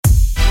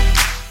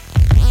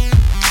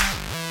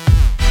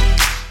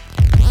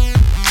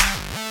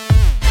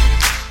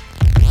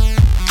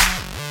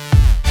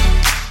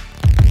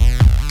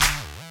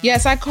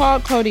Yes, I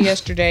called Cody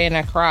yesterday and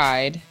I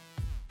cried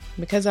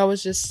because I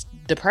was just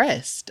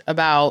depressed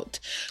because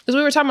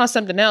we were talking about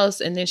something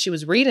else and then she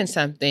was reading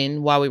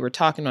something while we were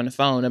talking on the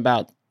phone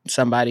about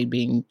somebody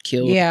being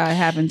killed. Yeah, it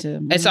happened to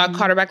him. And so I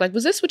called her back like,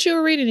 was this what you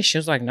were reading? And she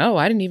was like, no,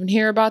 I didn't even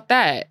hear about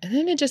that. And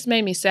then it just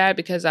made me sad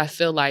because I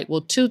feel like,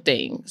 well, two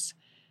things.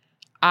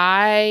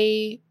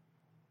 I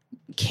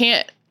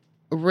can't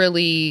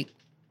really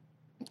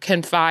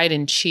confide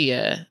in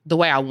Chia the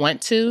way I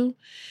want to.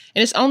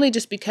 And it's only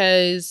just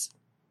because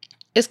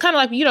it's kind of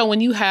like, when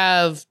you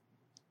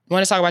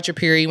want to talk about your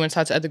period, you want to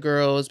talk to other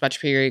girls about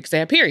your period because they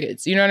have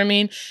periods. You know what I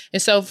mean?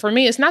 And so for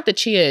me, it's not that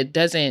Chia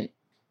doesn't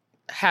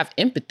have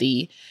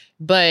empathy,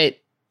 but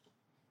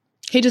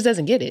he just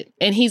doesn't get it.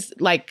 And he's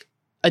like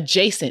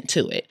adjacent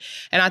to it.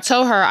 And I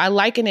told her, I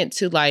liken it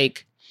to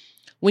like,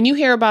 when you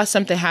hear about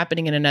something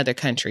happening in another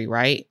country,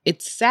 right?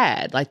 It's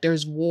sad. Like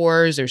there's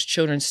wars, there's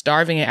children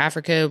starving in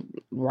Africa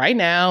right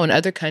now, in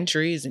other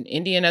countries, in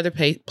India and other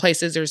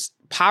places. There's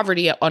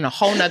poverty on a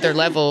whole nother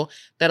level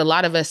that a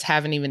lot of us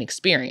haven't even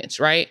experienced,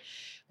 right?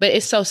 But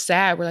it's so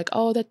sad. We're like,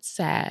 oh, that's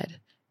sad.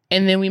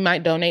 And then we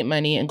might donate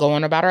money and go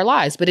on about our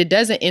lives. But it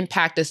doesn't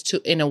impact us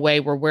in a way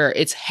where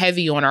it's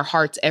heavy on our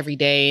hearts every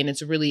day and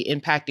it's really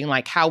impacting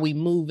like how we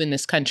move in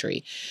this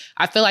country.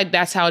 I feel like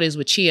that's how it is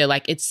with Chia.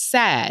 Like it's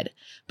sad,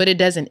 but it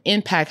doesn't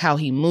impact how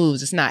he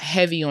moves. It's not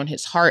heavy on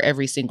his heart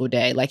every single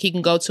day. Like he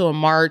can go to a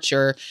march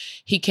or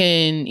he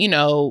can,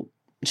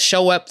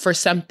 show up for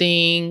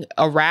something,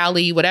 a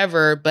rally,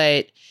 whatever.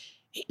 But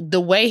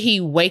the way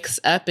he wakes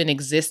up and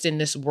exists in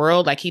this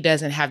world, like he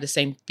doesn't have the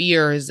same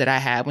fears that I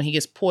have when he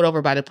gets pulled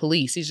over by the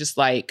police. He's just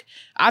like,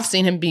 I've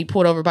seen him be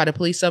pulled over by the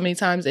police so many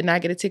times and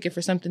not get a ticket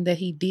for something that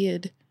he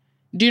did.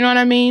 Do you know what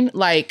I mean?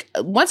 Like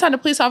one time the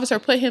police officer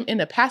put him in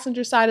the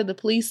passenger side of the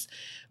police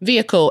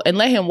vehicle and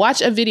let him watch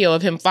a video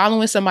of him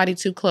following somebody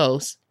too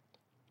close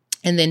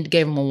and then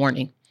gave him a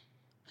warning.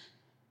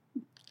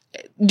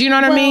 Do you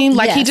know what I mean?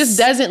 Like he just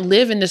doesn't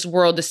live in this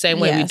world the same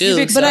way we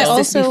do. But I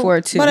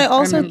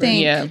also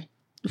think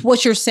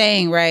what you're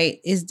saying, right,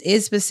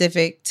 is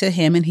specific to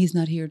him, and he's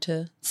not here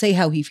to say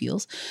how he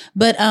feels.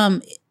 But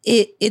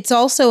it's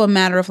also a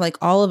matter of like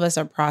all of us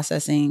are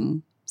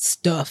processing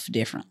stuff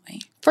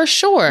differently. For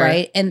sure.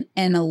 Right. And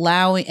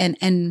allowing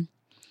and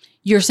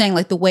you're saying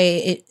like the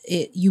way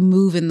you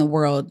move in the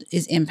world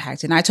is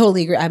impacted. And I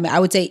totally agree. I mean, I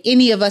would say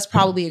any of us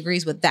probably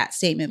agrees with that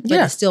statement, but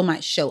it still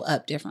might show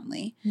up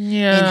differently.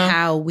 Yeah. In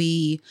how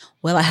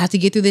I have to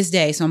get through this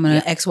day, so I'm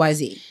going to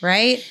XYZ,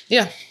 right?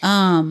 Yeah.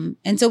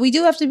 And so we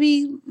do have to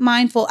be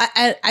mindful.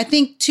 I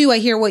think too, I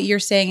hear what you're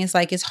saying is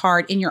like, it's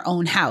hard in your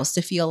own house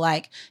to feel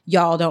like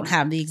y'all don't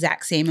have the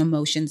exact same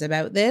emotions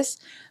about this.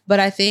 But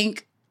I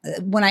think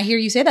when I hear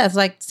you say that, it's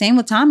like same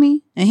with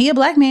Tommy, and he a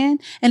black man.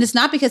 And it's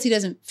not because he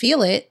doesn't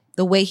feel it.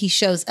 The way he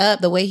shows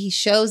up, the way he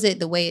shows it,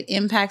 the way it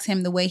impacts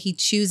him, the way he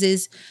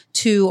chooses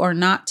to or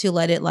not to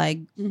let it like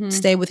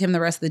stay with him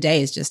the rest of the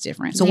day is just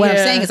different. So what I'm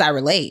saying is I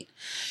relate,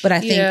 but I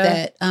think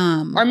that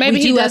or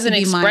maybe he doesn't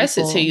express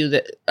it to you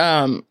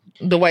that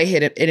the way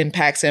it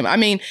impacts him. I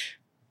mean,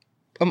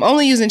 I'm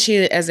only using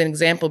Chia as an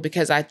example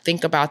because I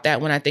think about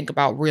that when I think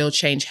about real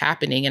change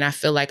happening, and I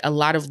feel like a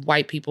lot of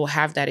white people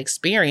have that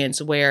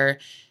experience where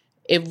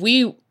if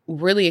we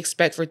really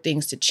expect for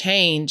things to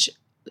change,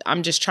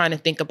 I'm just trying to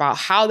think about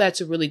how that's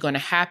really going to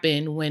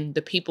happen when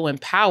the people in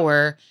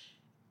power,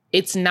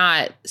 it's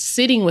not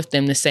sitting with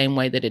them the same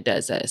way that it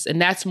does us. And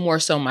that's more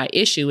so my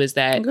issue is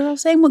that... Girl,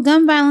 same with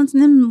gun violence.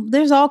 And then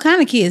there's all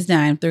kind of kids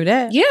dying through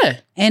that. Yeah.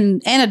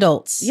 And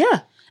adults. Yeah.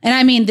 And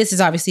I mean, this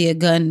is obviously a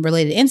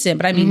gun-related incident,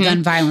 but I mean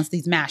gun violence,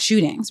 these mass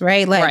shootings,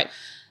 right? Like,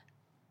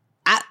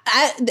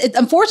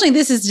 unfortunately,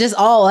 this is just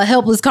all a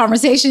helpless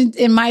conversation,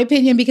 in my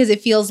opinion, because it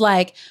feels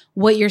like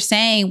what you're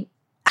saying,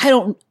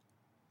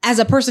 as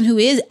a person who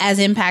is as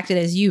impacted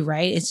as you,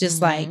 right? It's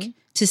just like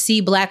to see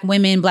Black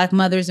women, Black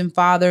mothers and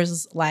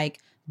fathers like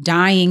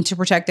dying to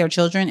protect their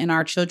children and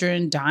our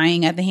children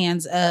dying at the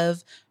hands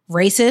of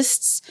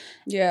racists.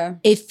 Yeah.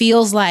 It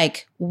feels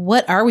like,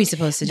 what are we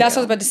supposed to do? That's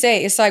what I was about to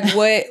say. It's like,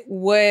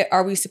 what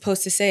are we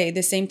supposed to say?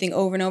 The same thing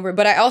over and over.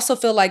 But I also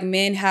feel like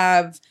men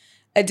have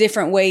a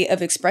different way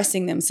of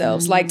expressing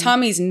themselves. Like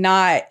Tommy's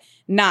not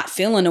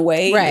feeling a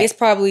way. Right. It's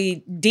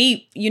probably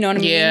deep, you know what I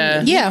mean?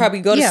 Yeah. You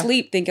probably go to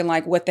sleep thinking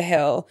like, what the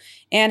hell?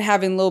 And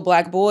having little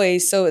Black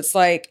boys. So it's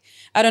like,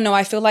 I don't know.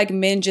 I feel like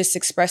men just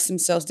express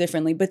themselves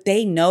differently, but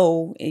they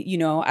know,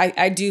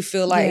 I do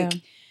feel like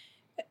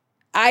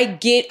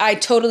I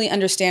totally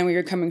understand where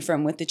you're coming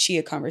from with the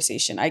Chia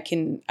conversation. I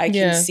can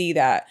see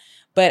that.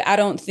 But I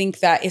don't think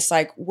that it's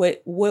like,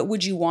 what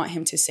would you want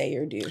him to say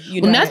or do?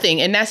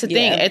 Nothing. And that's the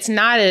thing. It's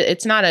not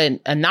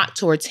a knock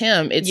towards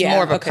him. It's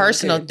more of a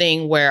personal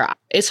thing where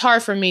it's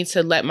hard for me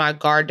to let my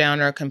guard down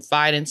or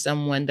confide in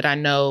someone that I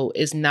know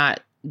is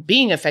not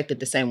being affected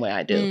the same way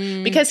I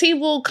do. Because he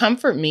will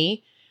comfort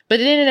me, but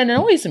then it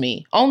annoys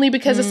me only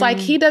because it's like,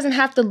 he doesn't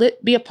have to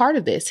be a part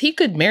of this. He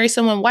could marry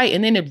someone white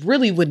and then it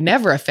really would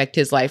never affect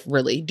his life,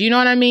 really. Do you know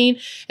what I mean?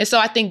 And so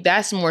I think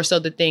that's more so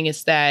the thing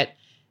is that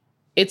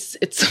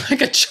it's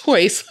like a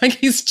choice. Like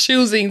he's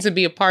choosing to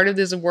be a part of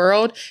this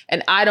world,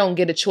 and I don't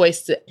get a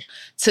choice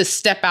to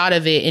step out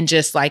of it and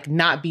just like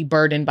not be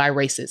burdened by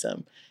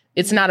racism.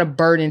 It's not a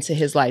burden to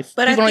his life.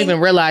 But people don't even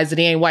realize that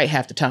he ain't white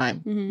half the time.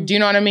 Mm-hmm. Do you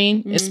know what I mean?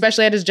 Mm-hmm.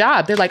 Especially at his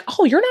job. They're like,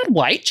 oh, you're not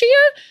white, Chia?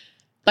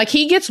 Like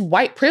he gets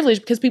white privilege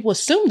because people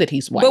assume that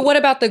he's white. But what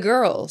about the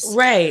girls?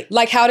 Right.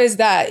 Like how does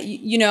that,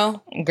 you know?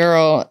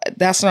 Girl,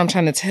 that's what I'm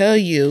trying to tell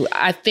you.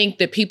 I think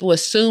that people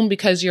assume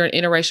because you're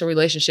in interracial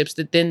relationships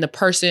that then the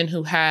person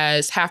who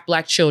has half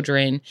Black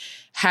children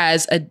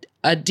has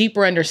a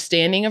deeper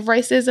understanding of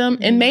racism.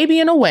 And maybe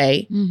in a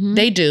way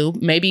they do.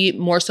 Maybe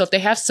more so if they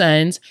have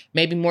sons.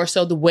 Maybe more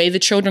so the way the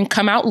children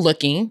come out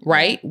looking,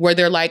 right? Where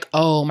they're like,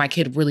 oh, my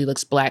kid really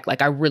looks Black.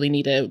 Like I really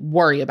need to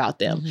worry about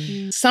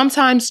them.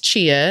 Sometimes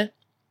Chia...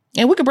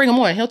 and we could bring him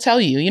on. He'll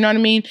tell you. You know what I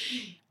mean?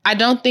 I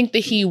don't think that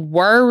he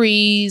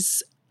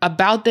worries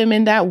about them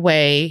in that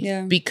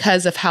way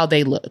because of how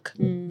they look.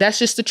 That's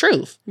just the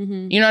truth.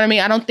 You know what I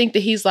mean? I don't think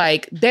that he's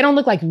like, they don't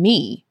look like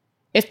me.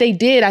 If they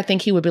did, I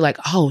think he would be like,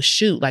 oh,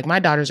 shoot, like my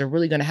daughters are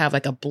really going to have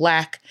like a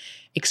Black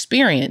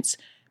experience.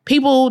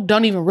 People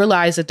don't even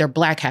realize that they're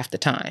Black half the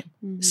time.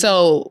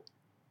 So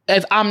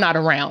if I'm not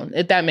around,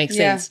 if that makes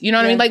sense. You know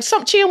what I mean? Like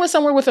Chia went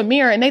somewhere with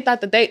Amir and they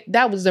thought that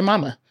that was their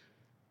mama.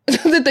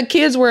 That the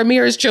kids were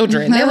Amir's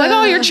children. They're like,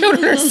 oh, your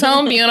children are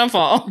so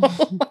beautiful.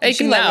 Like,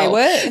 she like,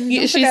 wait,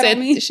 what?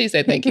 She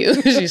said, thank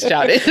you. She's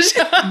childish.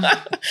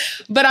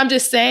 But I'm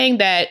just saying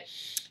that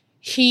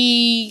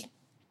he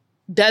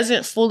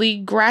doesn't fully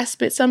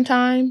grasp it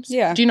sometimes.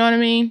 Yeah. Do you know what I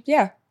mean?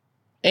 Yeah.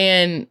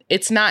 And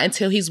it's not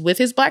until he's with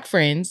his Black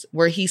friends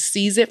where he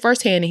sees it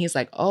firsthand and he's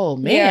like, oh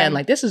man,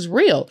 like this is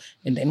real.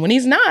 And then when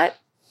he's not,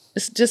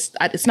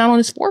 it's not on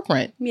his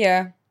forefront.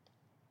 Yeah.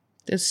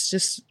 That's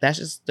just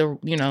the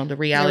the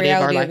reality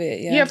of our life. Of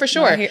it, yeah, for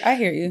sure. No, I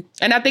hear you.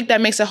 And I think that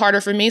makes it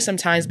harder for me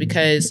sometimes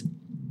because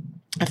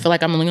I feel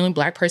like I'm the only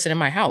Black person in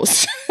my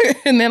house.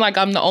 And then like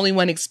I'm the only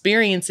one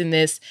experiencing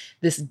this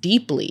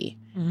deeply.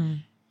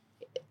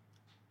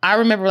 I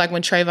remember like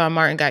when Trayvon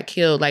Martin got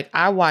killed, like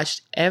I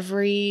watched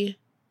every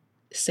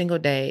single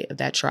day of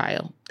that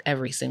trial.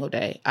 Every single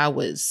day. I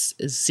was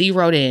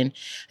zeroed in.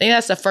 I think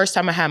that's the first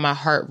time I had my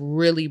heart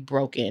really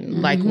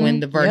broken, like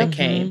when the verdict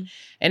came.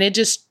 And it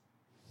just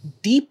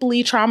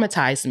deeply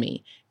traumatized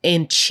me.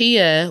 And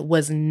Chia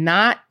was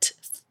not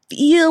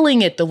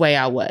feeling it the way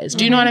I was.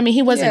 Do you know what I mean?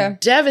 He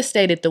wasn't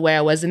devastated the way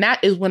I was. And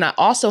that is when I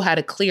also had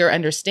a clear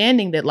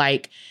understanding that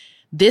like,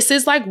 this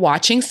is like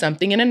watching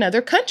something in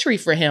another country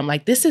for him.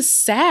 Like, this is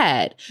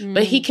sad,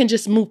 but he can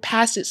just move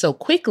past it so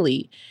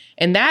quickly.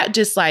 And that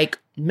just like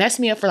messed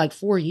me up for like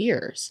 4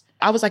 years.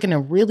 I was like in a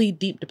really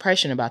deep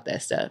depression about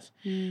that stuff.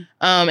 And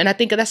I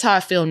think that's how I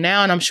feel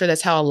now. And I'm sure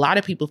that's how a lot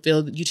of people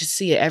feel. You just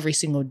see it every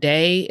single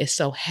day. It's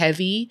so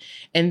heavy.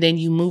 And then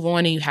you move on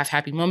and you have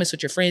happy moments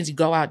with your friends. You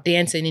go out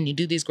dancing and you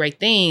do these great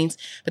things.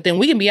 But then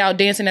we can be out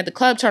dancing at the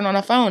club, turn on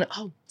our phone.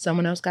 Oh,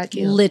 someone else got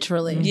killed.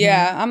 Literally.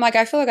 Yeah. I'm like,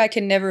 I feel like I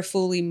can never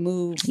fully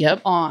move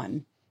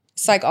on.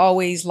 It's like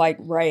always like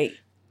right.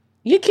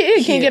 You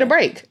can't get a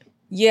break.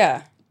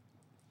 Yeah.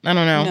 I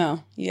don't know.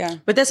 No, yeah.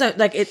 But that's not,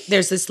 like,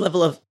 there's this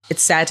level of,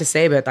 it's sad to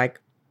say, but like,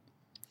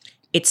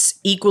 it's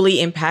equally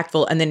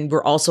impactful. And then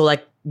we're also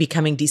like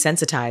becoming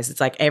desensitized.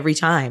 It's like every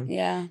time.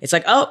 Yeah. It's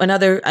like, oh,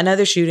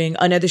 another shooting.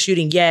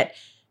 Yet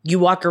you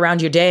walk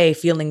around your day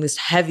feeling this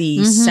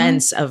heavy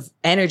sense of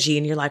energy.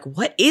 And you're like,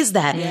 what is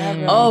that?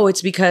 Yeah, oh,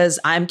 it's because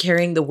I'm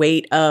carrying the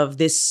weight of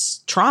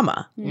this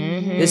trauma,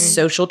 this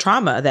social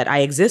trauma that I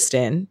exist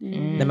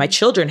in, that my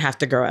children have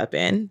to grow up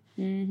in.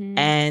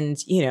 And,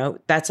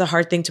 that's a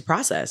hard thing to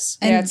process.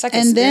 And, it's like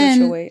a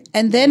spiritual weight.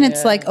 And then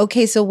it's like,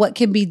 okay, so what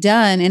can be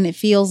done? And it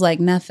feels like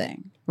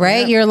nothing,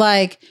 right? You're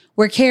like,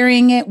 we're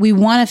carrying it. We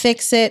want to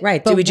fix it.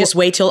 Right. Do we just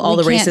wait till all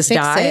the racists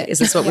die? Is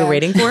this what we're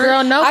waiting for?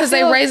 Girl, no, because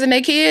they're raising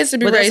their kids to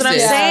be racist. That's what I'm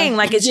saying.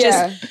 Like, it's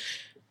just,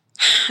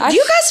 do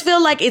you guys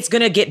feel like it's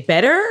going to get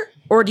better?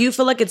 Or do you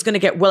feel like it's going to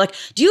get, well, like,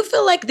 do you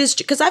feel like this,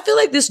 because I feel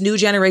like this new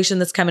generation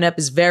that's coming up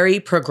is very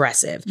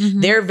progressive.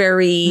 They're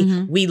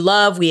very,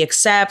 we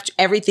accept,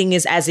 everything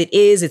is as it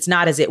is, it's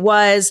not as it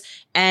was.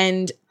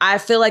 And I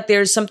feel like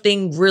there's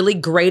something really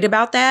great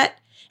about that.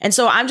 And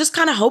so I'm just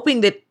kind of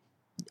hoping that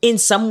in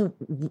some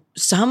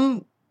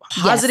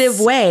positive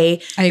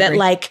way that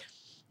like,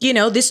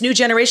 this new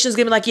generation is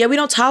going to be like, yeah, we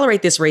don't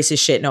tolerate this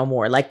racist shit no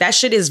more. Like that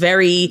shit is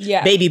very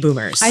baby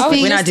boomers. I was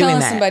just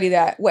telling somebody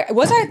that. Wait,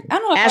 was I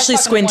don't know if Ashley I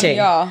was talking to one of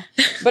y'all,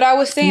 but I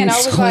was saying, I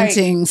was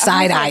squinting, like,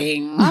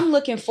 side-eyeing. I'm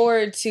looking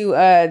forward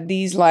to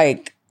these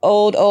like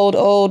old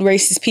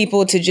racist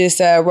people to just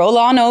roll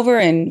on over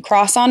and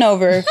cross on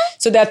over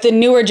so that the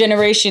newer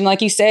generation,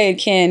 like you said,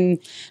 can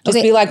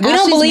just be like, we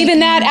don't believe in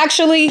that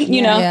actually,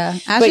 you know. Yeah.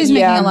 Ashley's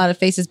making a lot of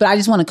faces, but I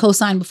just want to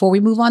co-sign before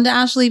we move on to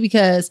Ashley,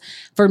 because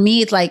for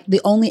me, it's like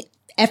the only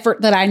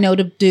effort that I know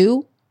to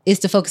do is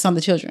to focus on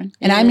the children.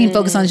 And I mean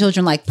focus on the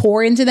children, like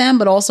pour into them,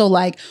 but also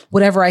like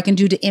whatever I can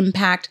do to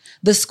impact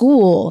the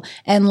school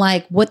and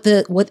like what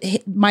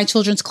my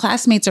children's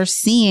classmates are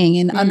seeing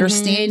and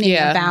understanding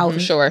about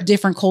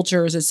different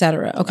cultures,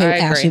 etc. Okay,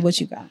 Ashley, what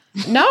you got?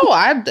 No,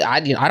 I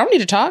don't need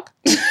to talk.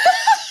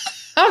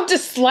 I'm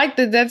just like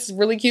that. That's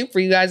really cute for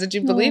you guys that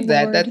you believe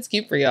that. Lord. That's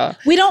cute for y'all.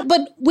 We don't,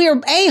 but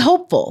we're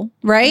hopeful,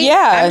 right?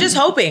 Yeah, I'm just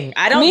hoping.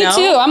 I don't know. Me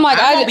too. I'm like,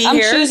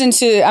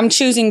 I'm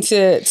choosing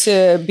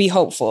to be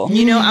hopeful.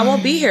 You know, I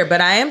won't be here, but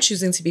I am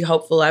choosing to be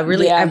hopeful. I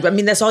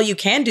mean, that's all you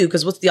can do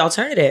because what's the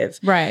alternative?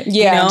 Right.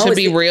 Yeah. To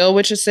be real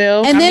with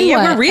yourself. And then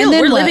we're real.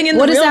 We're living in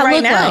the real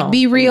right now.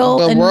 Be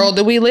real. The world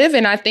that we live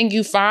in, I think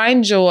you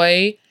find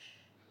joy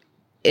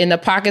in the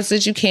pockets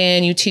that you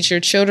can. You teach your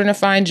children to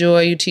find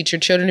joy. You teach your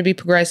children to be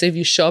progressive.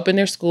 You show up in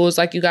their schools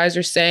like you guys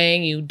are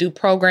saying. You do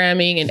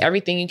programming and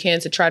everything you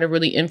can to try to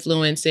really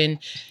influence and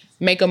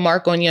make a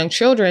mark on young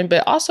children.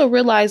 But also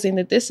realizing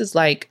that this is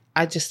like,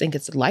 I just think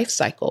it's a life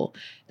cycle,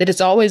 that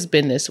it's always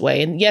been this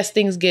way. And yes,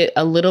 things get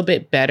a little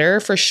bit better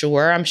for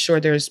sure. I'm sure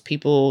there's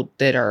people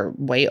that are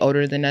way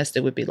older than us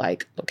that would be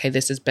like, okay,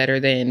 this is better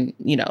than,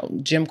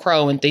 Jim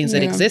Crow and things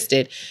that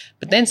existed.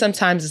 But then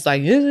sometimes it's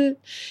like,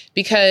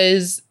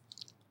 because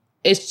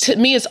to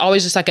me, it's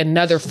always just like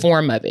another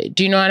form of it.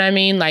 Do you know what I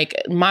mean? Like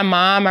my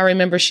mom, I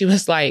remember she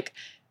was like,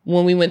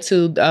 when we went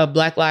to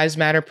Black Lives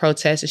Matter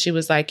protest, and she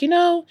was like, she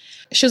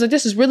was like,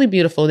 this is really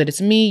beautiful that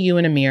it's me, you,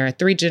 and Amir,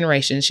 3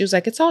 generations. She was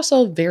like, it's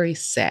also very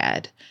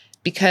sad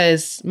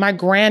because my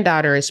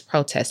granddaughter is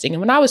protesting.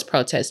 And when I was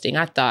protesting,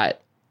 I thought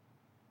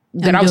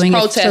that I was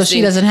protesting. So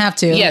she doesn't have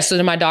to. Yeah, so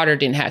then my daughter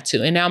didn't have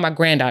to. And now my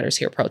granddaughter's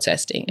here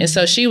protesting. And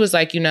so she was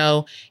like,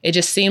 it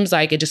just seems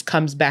like it just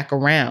comes back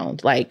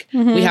around. Like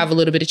we have a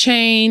little bit of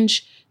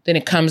change, then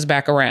it comes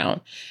back around.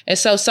 And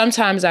so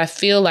sometimes I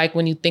feel like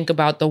when you think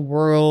about the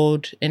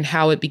world and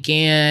how it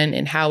began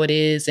and how it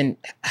is and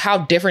how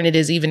different it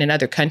is even in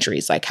other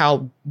countries, like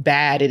how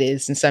bad it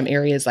is in some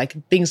areas, like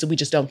things that we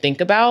just don't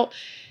think about.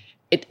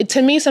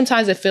 To me,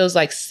 sometimes it feels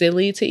like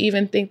silly to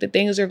even think that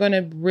things are going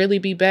to really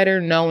be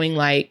better, knowing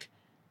like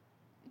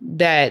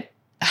that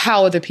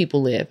how other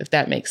people live, if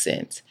that makes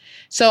sense.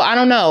 So I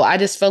don't know. I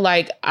just feel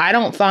like I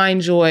don't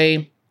find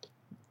joy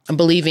in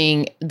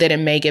believing that it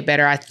may get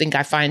better. I think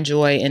I find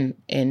joy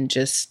in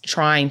just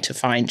trying to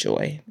find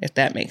joy, if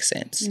that makes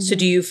sense. So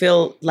do you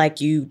feel like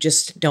you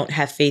just don't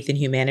have faith in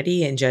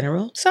humanity in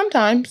general?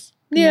 Sometimes.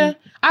 Yeah,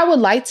 I would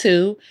like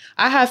to.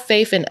 I have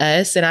faith in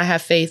us and I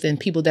have faith in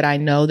people that I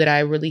know that I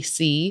really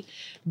see.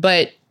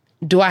 But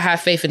do I have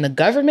faith in the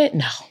government?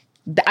 No.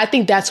 I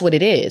think that's what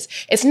it is.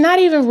 It's not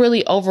even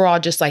really overall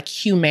just like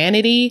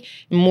humanity,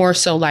 more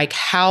so like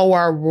how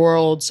our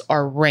worlds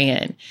are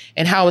ran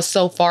and how it's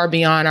so far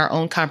beyond our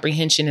own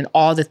comprehension and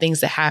all the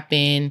things that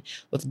happen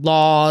with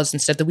laws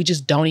and stuff that we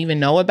just don't even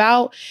know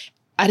about.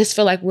 I just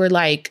feel like we're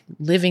like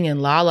living in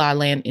la la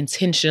land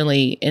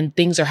intentionally, and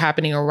things are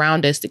happening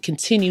around us that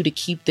continue to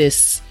keep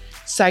this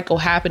cycle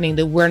happening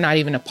that we're not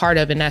even a part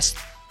of. And that's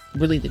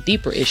really the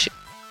deeper issue.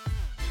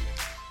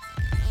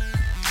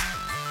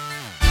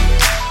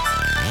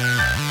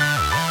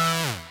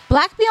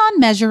 Black Beyond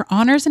Measure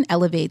honors and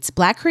elevates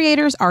Black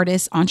creators,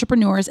 artists,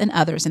 entrepreneurs, and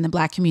others in the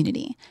Black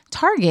community.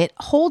 Target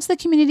holds the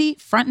community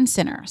front and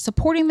center,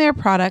 supporting their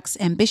products,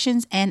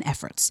 ambitions, and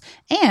efforts,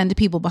 and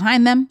people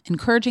behind them,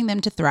 encouraging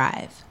them to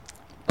thrive.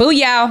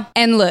 Booyah.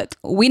 And look,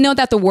 we know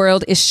that the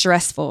world is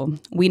stressful.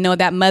 We know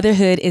that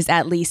motherhood is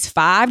at least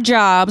 5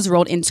 jobs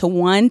rolled into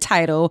one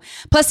title,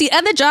 plus the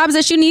other jobs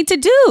that you need to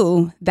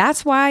do.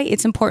 That's why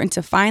it's important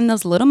to find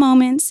those little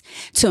moments,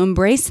 to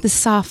embrace the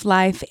soft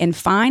life and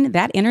find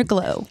that inner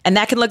glow. And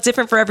that can look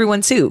different for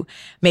everyone too.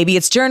 Maybe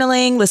it's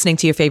journaling, listening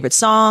to your favorite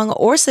song,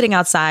 or sitting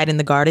outside in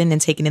the garden and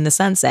taking in the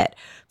sunset.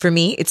 For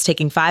me, it's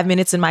taking 5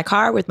 minutes in my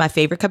car with my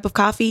favorite cup of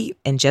coffee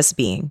and just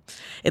being.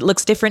 It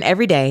looks different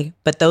every day,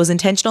 but those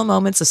intentional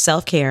moments of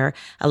self-care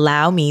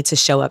allow me to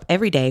show up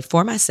every day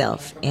for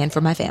myself and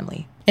for my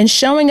family. And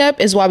showing up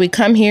is why we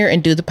come here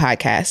and do the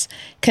podcast.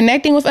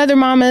 Connecting with other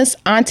mamas,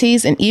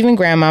 aunties, and even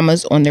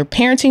grandmamas on their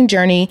parenting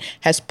journey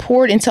has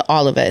poured into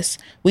all of us.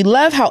 We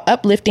love how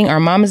uplifting our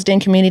Mama's Den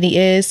community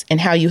is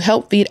and how you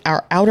help feed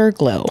our outer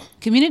glow.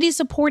 Community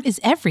support is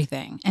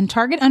everything, and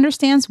Target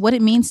understands what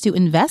it means to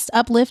invest,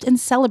 uplift, and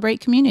celebrate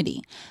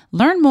community.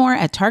 Learn more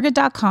at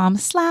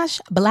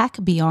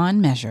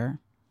target.com/blackbeyondmeasure.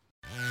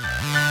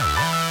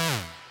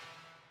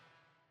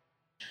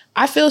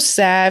 I feel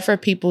sad for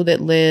people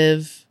that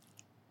live,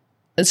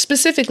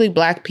 specifically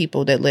Black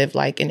people that live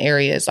like in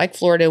areas like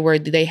Florida where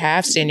they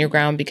have stand your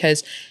ground,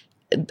 because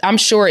I'm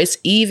sure it's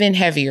even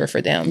heavier for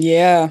them.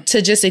 Yeah.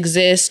 To just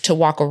exist, to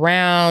walk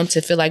around,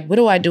 to feel like, what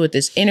do I do with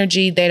this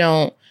energy? They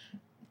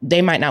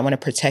might not want to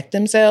protect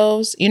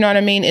themselves. You know what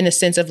I mean? In the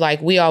sense of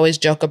like, we always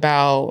joke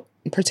about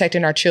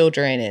protecting our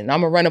children and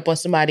I'm gonna run up on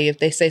somebody if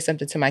they say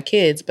something to my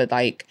kids, but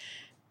like,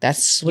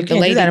 that's what the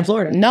lady do that in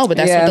Florida. No, but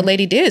that's what the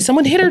lady did.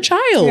 Someone hit her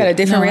child. She got a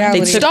different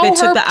reality. They took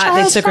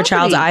her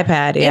child's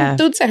iPad. Yeah, and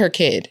threw at her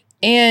kid,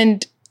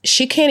 and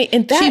she can't.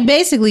 And that she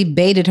basically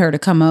baited her to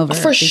come over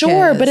for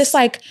sure. But it's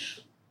like,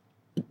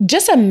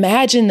 just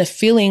imagine the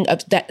feeling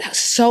of that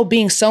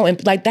being so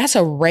like that's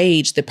a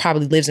rage that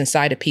probably lives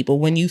inside of people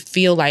when you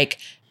feel like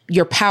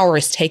your power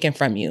is taken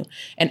from you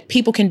and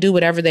people can do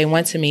whatever they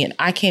want to me and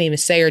I can't even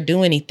say or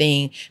do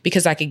anything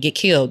because I could get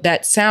killed.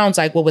 That sounds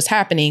like what was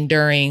happening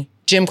during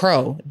Jim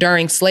Crow,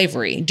 during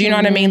slavery. Do you know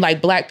what I mean?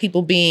 Like Black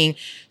people being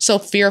so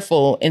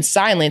fearful and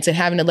silent and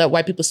having to let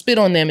white people spit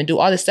on them and do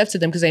all this stuff to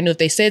them because they knew if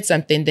they said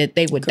something that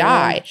they would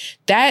die.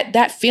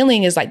 That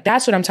feeling is like,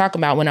 that's what I'm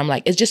talking about when I'm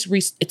like, it's just,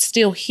 it's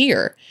still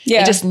here.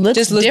 Yeah. It just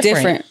looks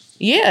different.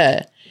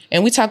 Yeah.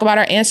 And we talk about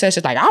our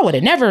ancestors like, I would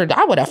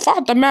have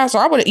fought the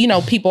master.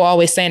 People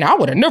always saying, I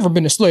would have never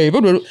been a slave.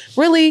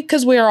 Really?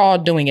 Because we're all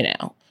doing it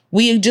now.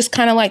 We just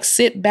kind of like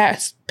sit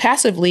back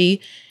passively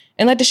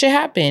and let the shit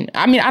happen.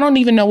 I mean, I don't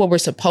even know what we're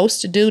supposed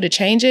to do to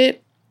change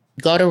it.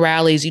 Go to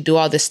rallies, you do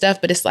all this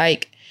stuff, but it's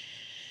like,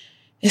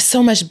 it's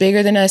so much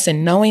bigger than us.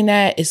 And knowing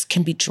that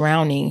can be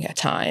drowning at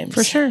times.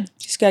 For sure.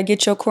 Just got to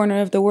get your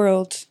corner of the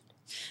world.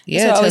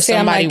 Yeah, until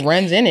somebody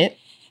runs in it.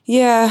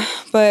 Yeah,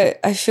 but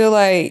I feel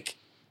like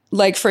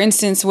for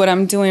instance, what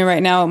I'm doing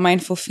right now at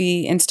Mindful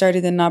Feet and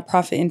started the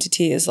nonprofit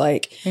entity is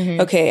like,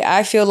 okay,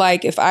 I feel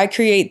like if I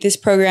create this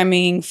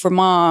programming for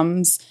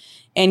moms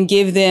and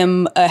give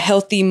them a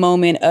healthy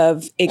moment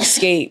of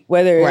escape,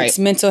 whether it's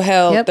mental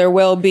health, their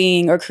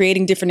well-being, or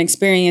creating different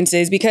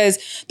experiences,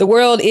 because the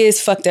world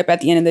is fucked up at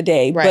the end of the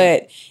day.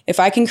 Right. But if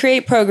I can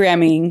create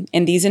programming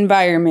in these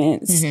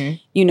environments,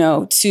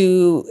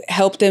 to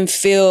help them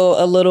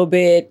feel a little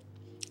bit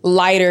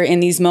lighter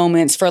in these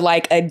moments for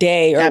like a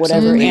day or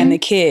whatever, and the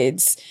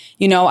kids,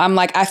 I'm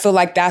like, I feel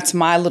like that's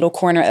my little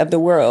corner of the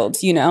world,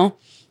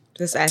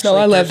 That's actually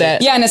I love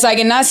that. Yeah, and it's like,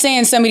 and not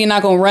saying somebody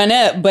not gonna run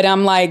up, but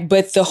I'm like,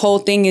 but the whole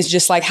thing is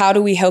just like, how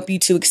do we help you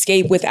to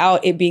escape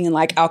without it being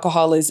like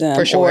alcoholism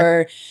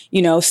or,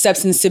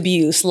 substance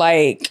abuse?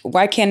 Like,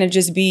 why can't it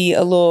just be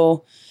a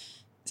little,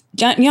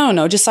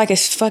 just like a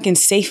fucking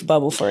safe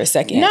bubble for a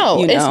second?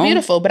 No, it's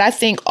beautiful. But I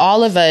think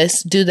all of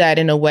us do that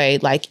in a way,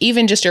 like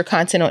even just your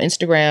content on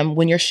Instagram,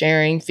 when you're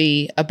sharing,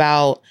 Fee,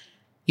 about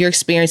your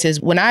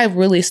experiences. When I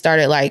really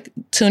started like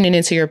tuning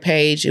into your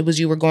page, it was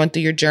you were going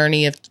through your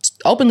journey of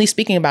openly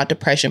speaking about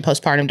depression,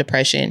 postpartum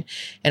depression,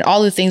 and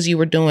all the things you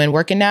were doing,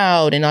 working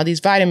out and all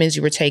these vitamins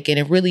you were taking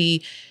and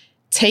really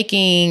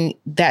taking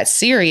that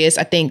serious.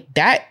 I think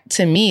that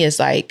to me is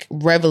like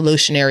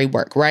revolutionary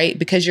work, right?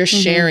 Because you're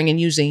sharing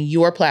and using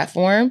your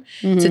platform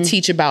to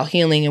teach about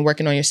healing and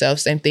working on yourself.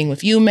 Same thing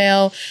with you,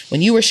 Mel,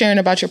 when you were sharing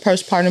about your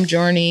postpartum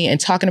journey and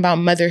talking about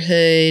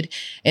motherhood.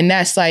 And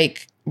that's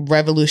like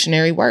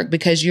revolutionary work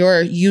because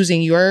you're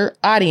using your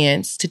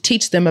audience to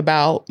teach them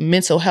about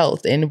mental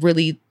health and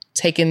really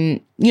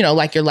taking,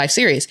 like your life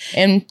serious.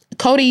 And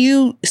Cody,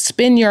 you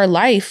spend your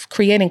life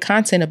creating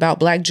content about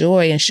Black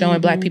joy and showing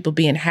Black people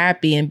being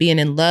happy and being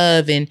in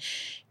love. And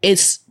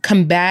it's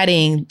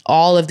combating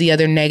all of the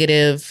other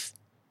negative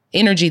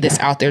energy that's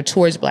out there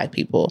towards Black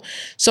people.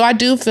 So I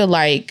do feel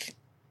like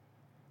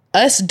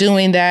us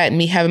doing that,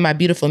 me having my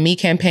Beautiful Me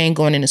campaign,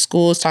 going into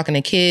schools, talking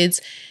to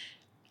kids,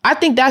 I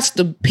think that's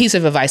the piece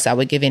of advice I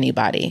would give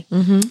anybody.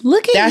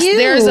 Look at you.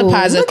 There's a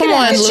positive. Come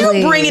on,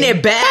 you're bringing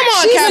it back. Come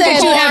on, she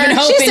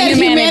Capricorn. said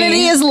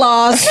humanity is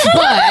lost,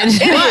 but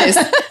it is.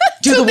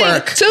 Do the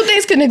work. Two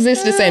things can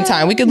exist at the same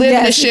time. We could live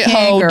in a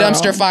shithole,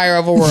 dumpster fire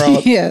of a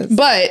world. Yes.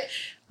 But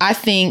I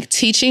think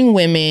teaching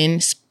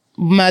women,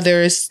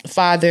 mothers,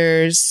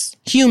 fathers,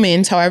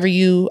 humans, however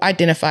you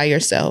identify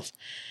yourself,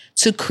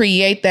 to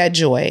create that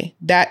joy,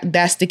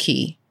 that's the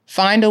key.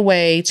 Find a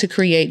way to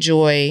create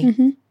joy.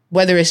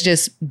 Whether it's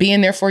just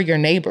being there for your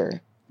neighbor,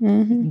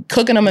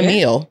 cooking them a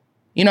meal,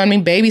 you know what I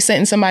mean?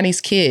 Babysitting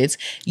somebody's kids.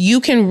 You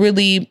can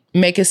really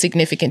make a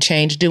significant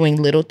change doing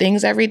little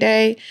things every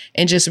day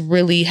and just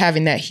really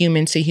having that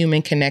human to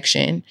human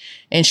connection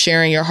and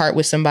sharing your heart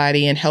with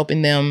somebody and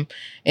helping them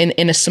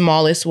in the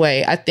smallest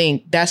way. I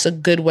think that's a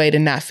good way to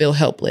not feel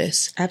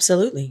helpless.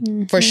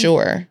 Absolutely. For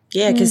sure.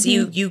 Yeah, because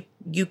you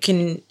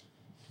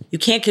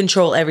can't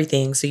control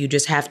everything. So you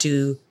just have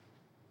to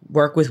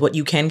work with what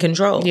you can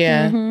control.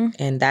 Yeah.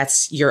 And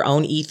that's your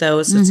own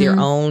ethos. It's your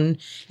own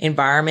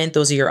environment.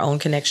 Those are your own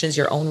connections,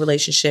 your own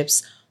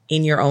relationships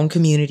in your own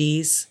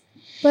communities.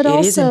 But it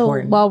also, is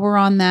important. while we're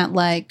on that,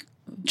 like,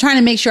 trying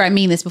to make sure I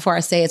mean this before I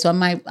say it, so I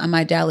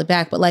might dial it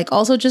back. But like,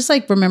 also just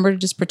like remember to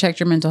just protect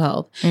your mental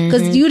health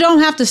because you don't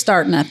have to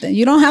start nothing.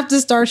 You don't have to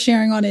start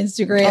sharing on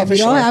Instagram. You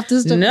don't have to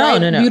start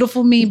writing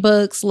Beautiful Me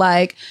books.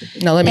 Like,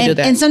 no, let me do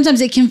that. And sometimes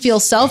it can feel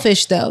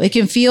selfish though. It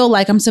can feel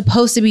like I'm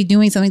supposed to be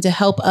doing something to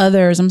help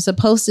others. I'm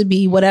supposed to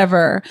be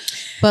whatever.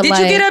 But did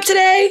you get up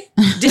today?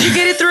 Did you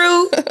get it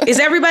through? Is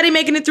everybody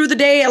making it through the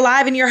day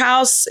alive in your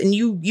house? And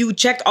you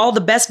checked all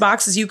the best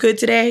boxes you could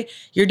today?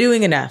 You're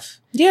doing enough.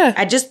 Yeah.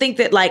 I just think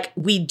that like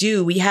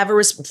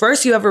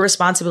first you have a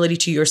responsibility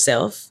to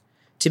yourself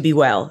to be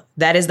well.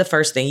 That is the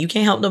first thing. You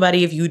can't help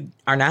nobody if you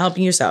are not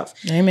helping yourself.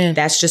 Amen.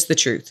 That's just the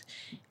truth.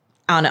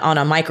 on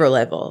a micro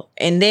level.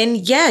 And then,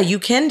 yeah, you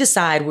can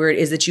decide where it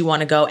is that you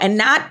want to go.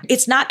 And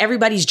it's not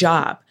everybody's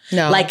job.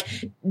 No. Like,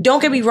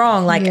 don't get me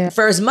wrong. Like,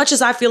 for as much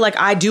as I feel like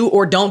I do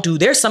or don't do,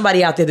 there's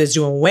somebody out there that's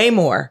doing way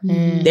more.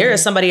 There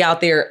is somebody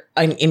out there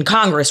in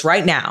Congress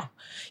right now.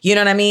 You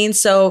know what I mean?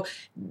 So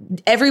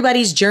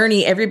everybody's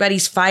journey,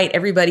 everybody's fight,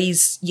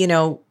 everybody's,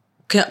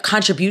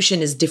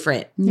 contribution is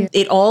different.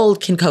 It all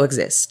can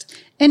coexist.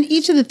 And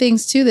each of the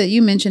things too that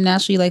you mentioned,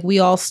 Ashley, like we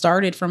all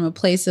started from a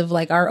place of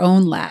like our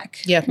own lack.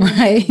 Yeah.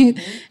 Right.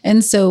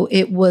 And so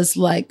it was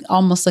like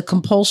almost a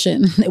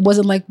compulsion. It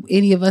wasn't like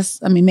any of us,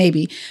 I mean,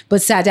 maybe,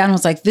 but sat down and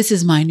was like, this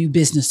is my new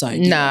business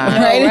idea. Nah.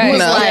 Right. Right.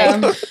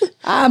 It was like,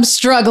 I'm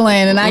struggling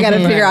and I got to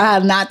figure out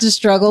how not to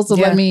struggle. So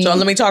let me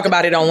talk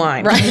about it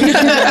online. Right.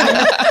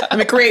 Let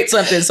me create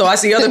something so I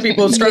see other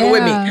people struggle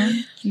with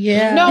me.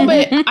 Yeah. No,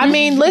 but I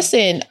mean,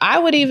 listen, I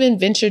would even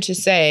venture to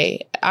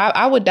say,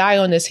 I would die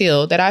on this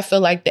hill that I feel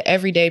like the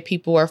everyday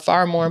people are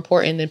far more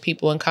important than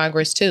people in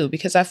Congress too,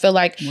 because I feel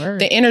like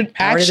the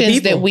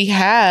interactions that we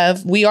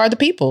have, we are the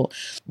people.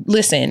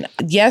 Listen,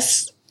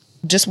 yes,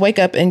 just wake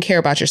up and care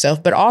about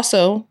yourself, but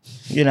also,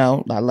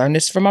 I learned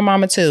this from my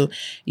mama too.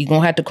 You're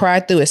going to have to cry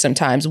through it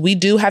sometimes. We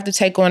do have to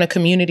take on a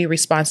community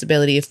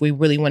responsibility if we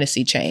really want to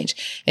see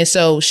change. And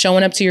so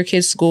showing up to your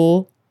kids'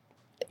 school,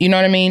 you know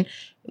what I mean?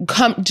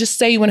 Just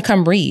say you want to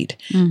come read.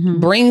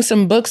 Bring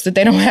some books that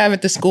they don't have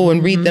at the school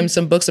and read them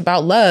some books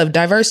about love,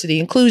 diversity,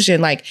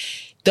 inclusion. Like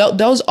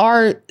those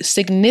are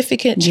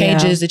significant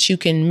changes that you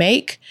can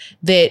make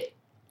that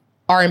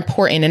are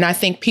important. And I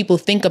think people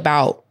think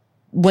about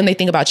when they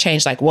think about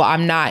change, like, well,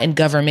 I'm not in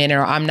government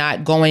or I'm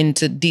not going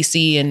to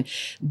DC and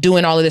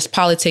doing all of this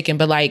politicking,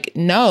 but like,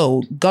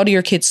 no, go to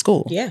your kid's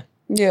school. Yeah.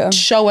 Yeah.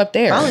 Show up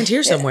there.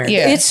 Volunteer somewhere.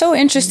 Yeah. It's so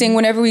interesting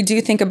whenever we do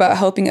think about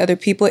helping other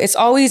people. It's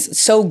always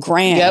so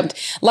grand. Yep.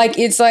 Like,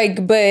 it's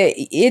like, but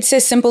it's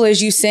as simple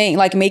as you saying,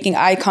 like making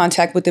eye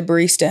contact with the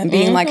barista and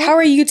being like, how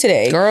are you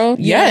today? Girl,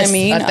 you know what I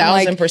mean?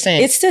 1,000%.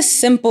 It's the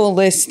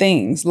simplest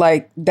things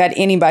like that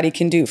anybody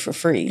can do for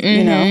free,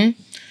 you know?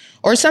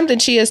 Or something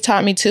she has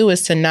taught me too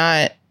is to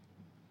not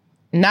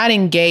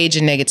engage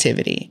in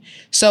negativity.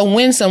 So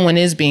when someone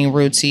is being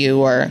rude to you,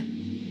 or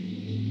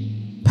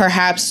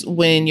perhaps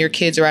when your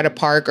kids are at a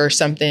park or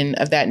something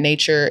of that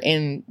nature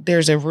and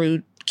there's a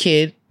rude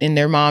kid and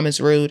their mom is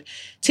rude,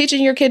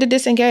 teaching your kid to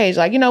disengage.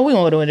 Like, we want to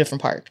go to a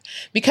different park.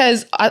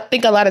 Because I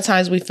think a lot of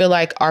times we feel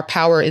like our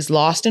power is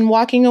lost in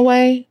walking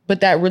away,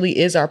 but that really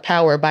is our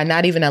power by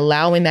not even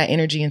allowing that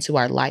energy into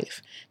our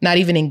life, not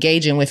even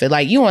engaging with it.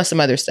 Like, you want some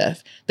other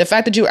stuff. The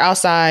fact that you're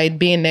outside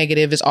being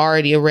negative is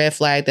already a red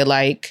flag that,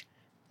 like,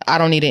 I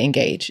don't need to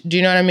engage. Do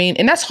you know what I mean?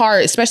 And that's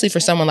hard, especially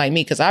for someone like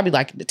me, because I'd be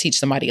like to teach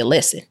somebody a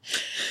lesson.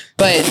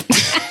 But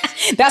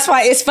that's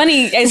why it's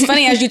funny. It's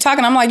funny as you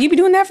talking. I'm like, you be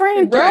doing that,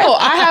 friend? Bro,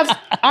 I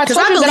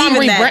told you that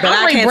I'm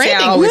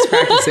rebranding. I always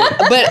practice it.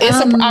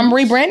 But I'm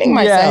rebranding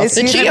myself.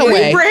 The Chia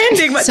way.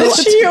 Rebranding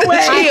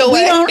the Chia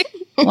way.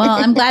 Well,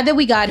 I'm glad that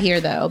we got here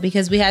though,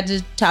 because we had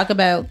to talk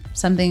about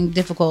something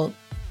difficult,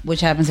 which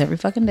happens every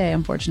fucking day,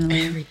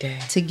 unfortunately. Every day.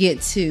 To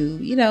get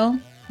to,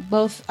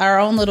 both our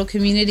own little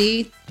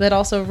community, but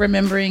also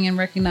remembering and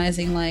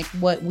recognizing like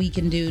what we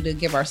can do to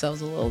give ourselves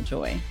a little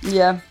joy.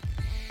 Yeah.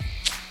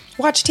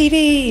 Watch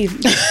TV.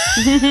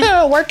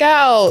 Work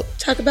out.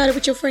 Talk about it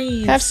with your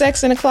friends. Have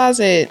sex in a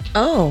closet.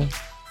 Oh.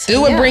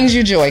 Do what brings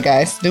you joy,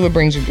 guys. Do what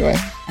brings you joy.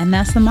 And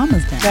that's the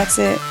Mama's Day. That's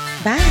it.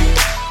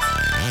 Bye.